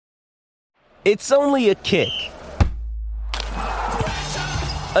It's only a kick,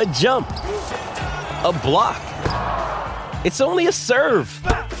 a jump, a block. It's only a serve.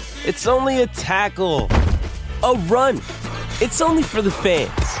 It's only a tackle, a run. It's only for the fans.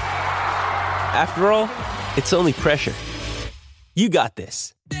 After all, it's only pressure. You got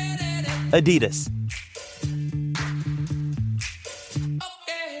this. Adidas.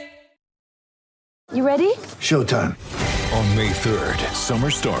 You ready? Showtime. On May 3rd, summer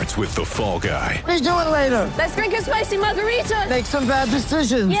starts with The Fall Guy. Let's do it later. Let's drink a spicy margarita. Make some bad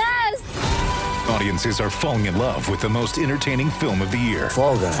decisions. Yes! Audiences are falling in love with the most entertaining film of the year.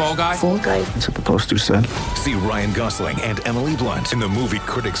 Fall Guy. Fall Guy? Fall Guy. That's what the poster said. See Ryan Gosling and Emily Blunt in the movie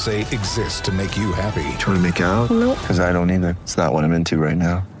critics say exists to make you happy. Trying to make it out? Nope. Because I don't either. It's not what I'm into right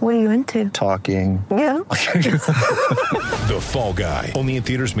now. What are you into? Talking. Yeah. The Fall Guy. Only in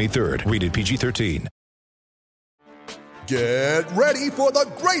theaters May 3rd. Rated PG-13. Get ready for the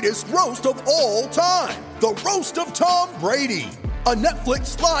greatest roast of all time. The Roast of Tom Brady. A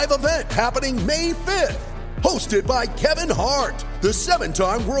Netflix live event happening May 5th. Hosted by Kevin Hart. The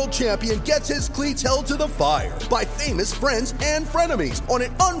 7-time world champion gets his cleats held to the fire by famous friends and frenemies on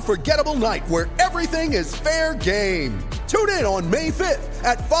an unforgettable night where everything is fair game. Tune in on May 5th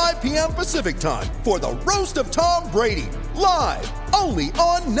at 5 p.m. Pacific time for the Roast of Tom Brady. Live only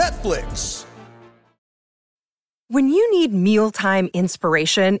on Netflix. When you need mealtime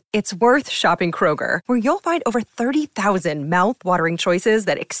inspiration, it's worth shopping Kroger, where you'll find over 30,000 mouth-watering choices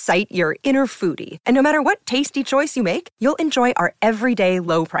that excite your inner foodie. And no matter what tasty choice you make, you'll enjoy our everyday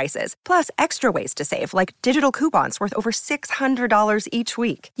low prices, plus extra ways to save, like digital coupons worth over $600 each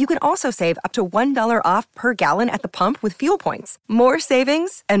week. You can also save up to $1 off per gallon at the pump with fuel points. More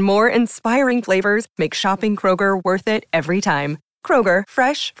savings and more inspiring flavors make shopping Kroger worth it every time. Kroger,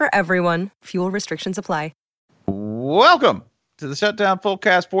 fresh for everyone. Fuel restrictions apply. Welcome to the Shutdown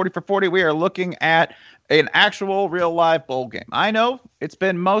Fullcast 40 for 40. We are looking at an actual real life bowl game. I know it's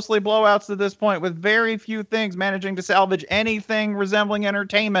been mostly blowouts to this point, with very few things managing to salvage anything resembling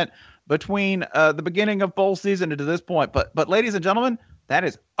entertainment between the beginning of bowl season and to this point. But ladies and gentlemen, that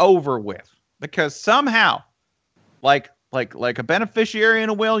is over with, because somehow, like a beneficiary in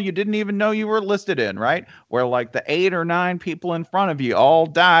a will you didn't even know you were listed in, right? Where like the 8 or 9 people in front of you all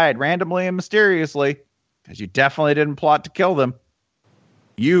died randomly and mysteriously, because you definitely didn't plot to kill them.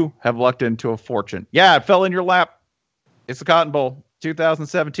 You have lucked into a fortune. Yeah, it fell in your lap. It's the Cotton Bowl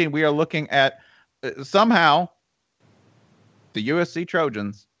 2017. We are looking at somehow the USC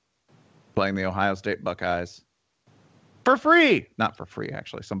Trojans playing the Ohio State Buckeyes for free. Not for free,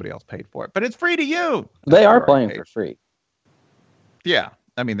 actually. Somebody else paid for it, but it's free to you. They are playing for free. Yeah,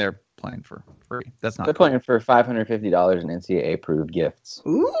 I mean, they're playing for free. That's not. They're playing for $550 in NCAA approved gifts.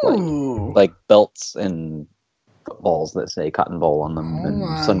 Ooh, like belts and footballs that say Cotton Bowl on them,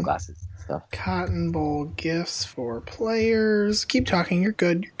 and sunglasses and stuff. Cotton Bowl gifts for players. Keep talking. You're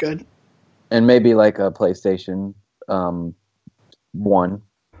good. You're good. And maybe like a PlayStation 1.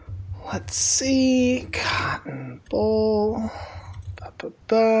 Let's see. Cotton Bowl.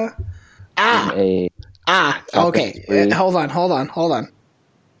 Okay. Hold on.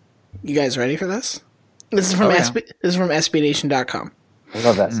 You guys ready for this? This is from this is from SBNation.com. I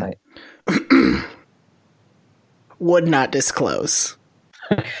love that site. Would not disclose.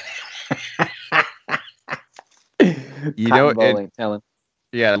 You know,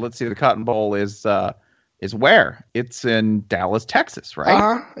 yeah, let's see. The Cotton Bowl is where? It's in Dallas, Texas,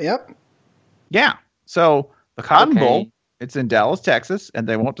 right? Yep. Yeah. So the Cotton Bowl, it's in Dallas, Texas, and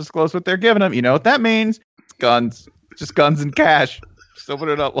they won't disclose what they're giving them. You know what that means? It's guns. Just guns and cash. Just open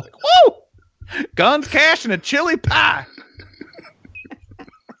it up like, whoa! Guns, cash, and a chili pie.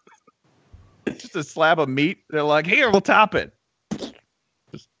 Just a slab of meat. They're like, here, we'll top it.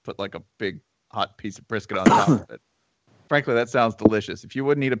 Just put like a big hot piece of brisket on top of it. Frankly, that sounds delicious. If you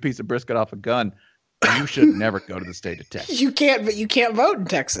wouldn't eat a piece of brisket off a gun, you should never go to the state of Texas. You can't vote in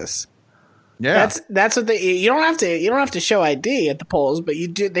Texas. Yeah, that's what you don't have to show ID at the polls, but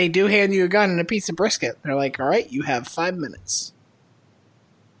they do hand you a gun and a piece of brisket. They're like, all right, you have 5 minutes.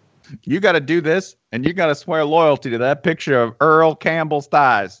 You got to do this, and you got to swear loyalty to that picture of Earl Campbell's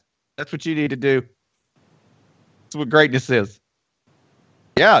thighs. That's what you need to do. That's what greatness is.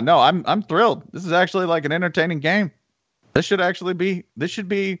 Yeah, no, I'm thrilled. This is actually like an entertaining game. This should be,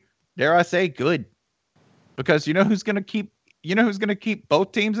 dare I say, good. Because you know who's going to keep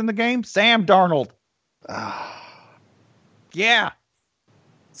both teams in the game? Sam Darnold. Yeah.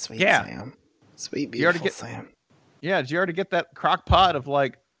 Sweet Sam. Sweet, beautiful Sam. Yeah, did you already get that crock pot of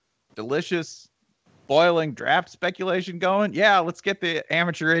like delicious boiling draft speculation going? Yeah, let's get the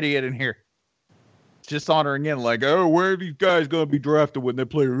amateur idiot in here. Just honoring in like, oh, where are these guys going to be drafted when they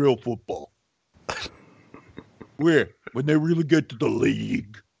play real football? when they really get to the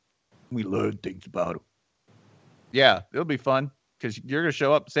league, we learn things about them. Yeah, it'll be fun because you're going to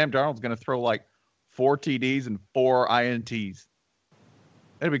show up. Sam Darnold's going to throw like 4 TDs and 4 INTs.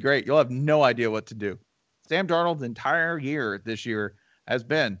 It'll be great. You'll have no idea what to do. Sam Darnold's entire year this year has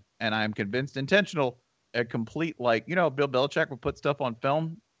been, and I'm convinced intentional, a complete, like, Bill Belichick will put stuff on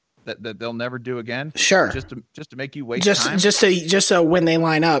film that they'll never do again. Sure. Just to make you waste time. Just so when they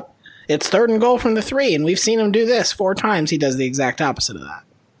line up, it's 3rd and goal from the 3, and we've seen him do this 4 times. He does the exact opposite of that.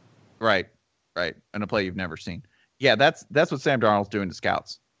 Right. And a play you've never seen. Yeah, that's what Sam Darnold's doing to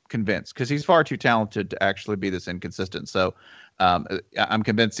scouts. Convinced, because he's far too talented to actually be this inconsistent. So I'm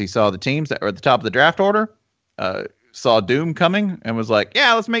convinced he saw the teams that were at the top of the draft order, saw doom coming, and was like,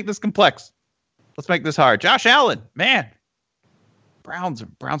 yeah, let's make this complex. Let's make this hard. Josh Allen, man. Browns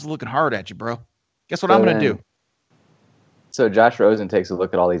are looking hard at you, bro. Guess what I'm going to do? So Josh Rosen takes a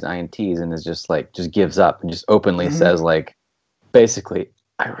look at all these INTs and is just gives up and just openly says, like, basically,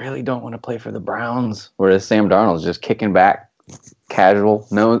 I really don't want to play for the Browns. Whereas Sam Darnold's just kicking back, casual,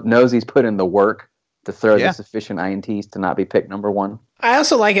 knows he's put in the work to throw the sufficient INTs to not be picked number 1. I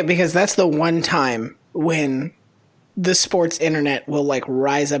also like it because that's the one time when the sports internet will like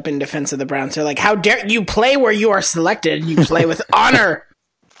rise up in defense of the Browns. They're like, how dare you play where you are selected and you play with honor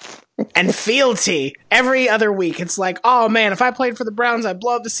and fealty. Every other week it's like, oh man, if I played for the Browns, I'd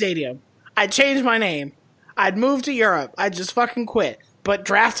blow up the stadium. I'd change my name. I'd move to Europe. I'd just fucking quit. But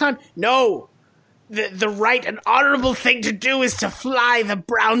draft time? No. The right and honorable thing to do is to fly the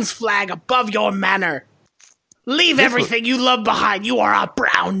Browns flag above your manor. Leave everything you love behind. You are a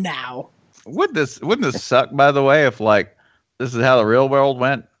Brown now. Wouldn't this suck, by the way, if like this is how the real world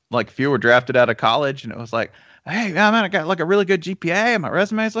went? Like if you were drafted out of college and it was like, hey, man, I got like a really good GPA and my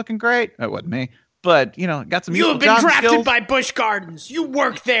resume's looking great. It wasn't me, but got some. You have been drafted skills. by Busch Gardens. You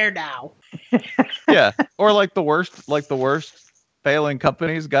work there now. Yeah, or like the worst failing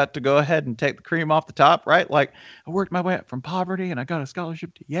companies got to go ahead and take the cream off the top, right? Like I worked my way up from poverty and I got a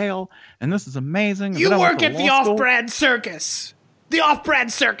scholarship to Yale, and this is amazing. You work at the Off-Brand Circus. The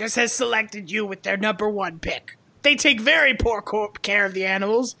Off-Brand Circus has selected you with their number 1 pick. They take very poor care of the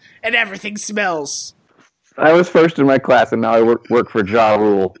animals, and everything smells. I was first in my class, and now I work for Ja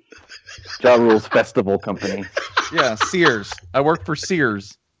Rule. Ja Rule's festival company. Yeah, Sears. I work for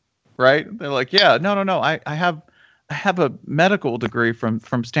Sears, right? They're like, yeah, no. I have a medical degree from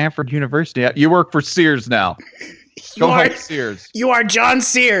Stanford University. You work for Sears now. Go help Sears. You are John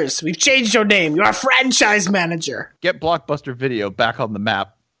Sears. We've changed your name. You are franchise manager. Get Blockbuster Video back on the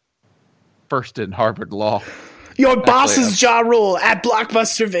map. First in Harvard Law. Your boss is Ja Rule at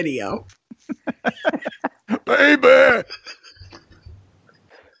Blockbuster Video. Baby!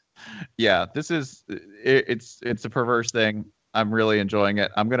 Yeah, it's a perverse thing. I'm really enjoying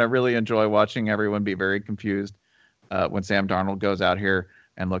it. I'm going to really enjoy watching everyone be very confused when Sam Darnold goes out here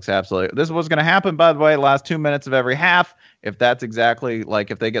and looks absolutely. This is what's going to happen, by the way, the last 2 minutes of every half. If that's exactly like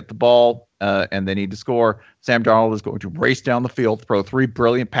if they get the ball and they need to score, Sam Darnold is going to race down the field, throw 3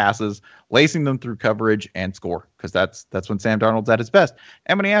 brilliant passes, lacing them through coverage and score, because that's when Sam Darnold's at his best.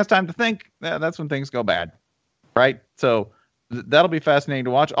 And when he has time to think, that's when things go bad, right? So that'll be fascinating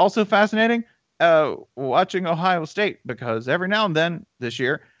to watch. Also fascinating watching Ohio State, because every now and then this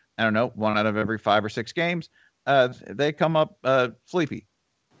year, I don't know, 1 out of every 5 or 6 games, they come up sleepy,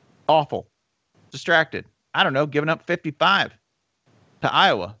 awful, distracted. I don't know, giving up 55 to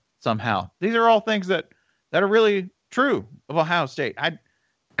Iowa somehow. These are all things that are really true of Ohio State. I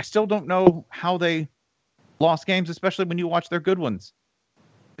still don't know how they lost games, especially when you watch their good ones.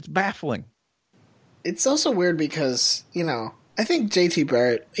 It's baffling. It's also weird because, I think JT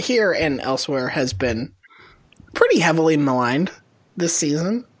Barrett here and elsewhere has been pretty heavily maligned this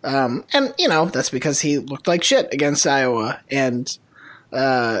season. And, that's because he looked like shit against Iowa and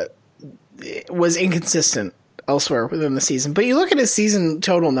was inconsistent elsewhere within the season. But you look at his season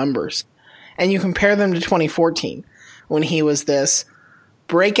total numbers and you compare them to 2014 when he was this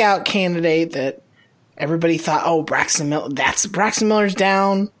breakout candidate that everybody thought, oh, Braxton Miller's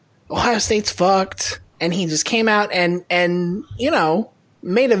down. Ohio State's fucked. And he just came out and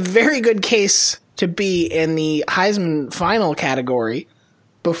made a very good case to be in the Heisman final category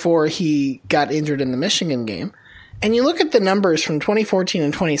before he got injured in the Michigan game. And you look at the numbers from 2014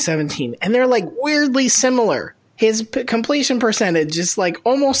 and 2017, and they're like weirdly similar. His completion percentage is like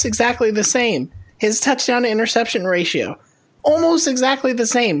almost exactly the same. His touchdown to interception ratio, almost exactly the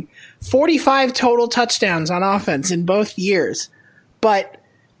same. 45 total touchdowns on offense in both years. But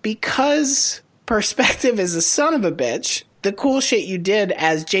because perspective is a son of a bitch, the cool shit you did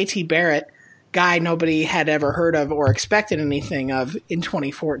as JT Barrett, guy nobody had ever heard of or expected anything of in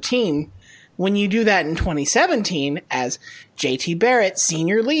 2014, When you do that in 2017 as JT Barrett,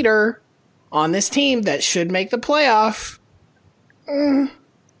 senior leader on this team that should make the playoff,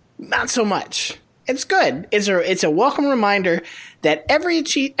 not so much. It's good. It's a welcome reminder that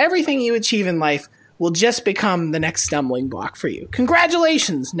everything you achieve in life will just become the next stumbling block for you.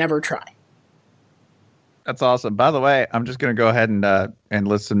 Congratulations, never try. That's awesome. By the way, I'm just going to go ahead and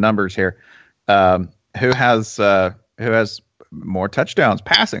list some numbers here. Who has more touchdowns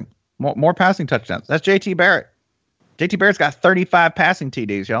passing? More passing touchdowns. That's JT Barrett. JT Barrett's got 35 passing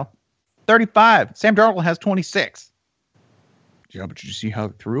TDs, y'all. 35. Sam Darnold has 26. Yeah, but did you see how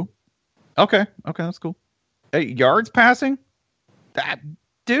it threw? Okay, that's cool. Hey, yards passing?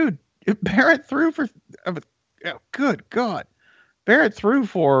 Dude, Barrett threw for good God. Barrett threw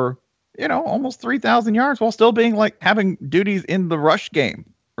for, almost 3,000 yards while still being having duties in the rush game,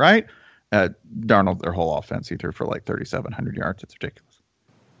 right? Darnold, their whole offense, he threw for 3,700 yards. It's ridiculous.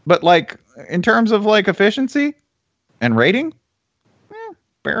 But in terms of efficiency and rating,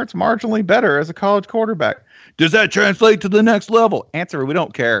 Barrett's marginally better as a college quarterback. Does that translate to the next level? Answer, we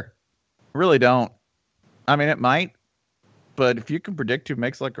don't care. Really don't. I mean, it might, but if you can predict who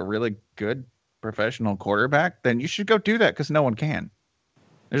makes a really good professional quarterback, then you should go do that because no one can.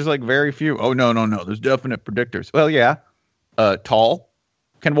 There's very few. Oh, no. There's definite predictors. Well, yeah. Tall,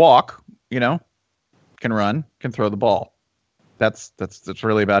 can walk, can run, can throw the ball. That's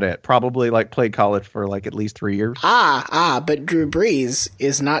really about it. Probably played college for at least 3 years. But Drew Brees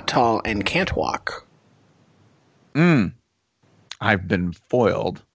is not tall and can't walk. I've been foiled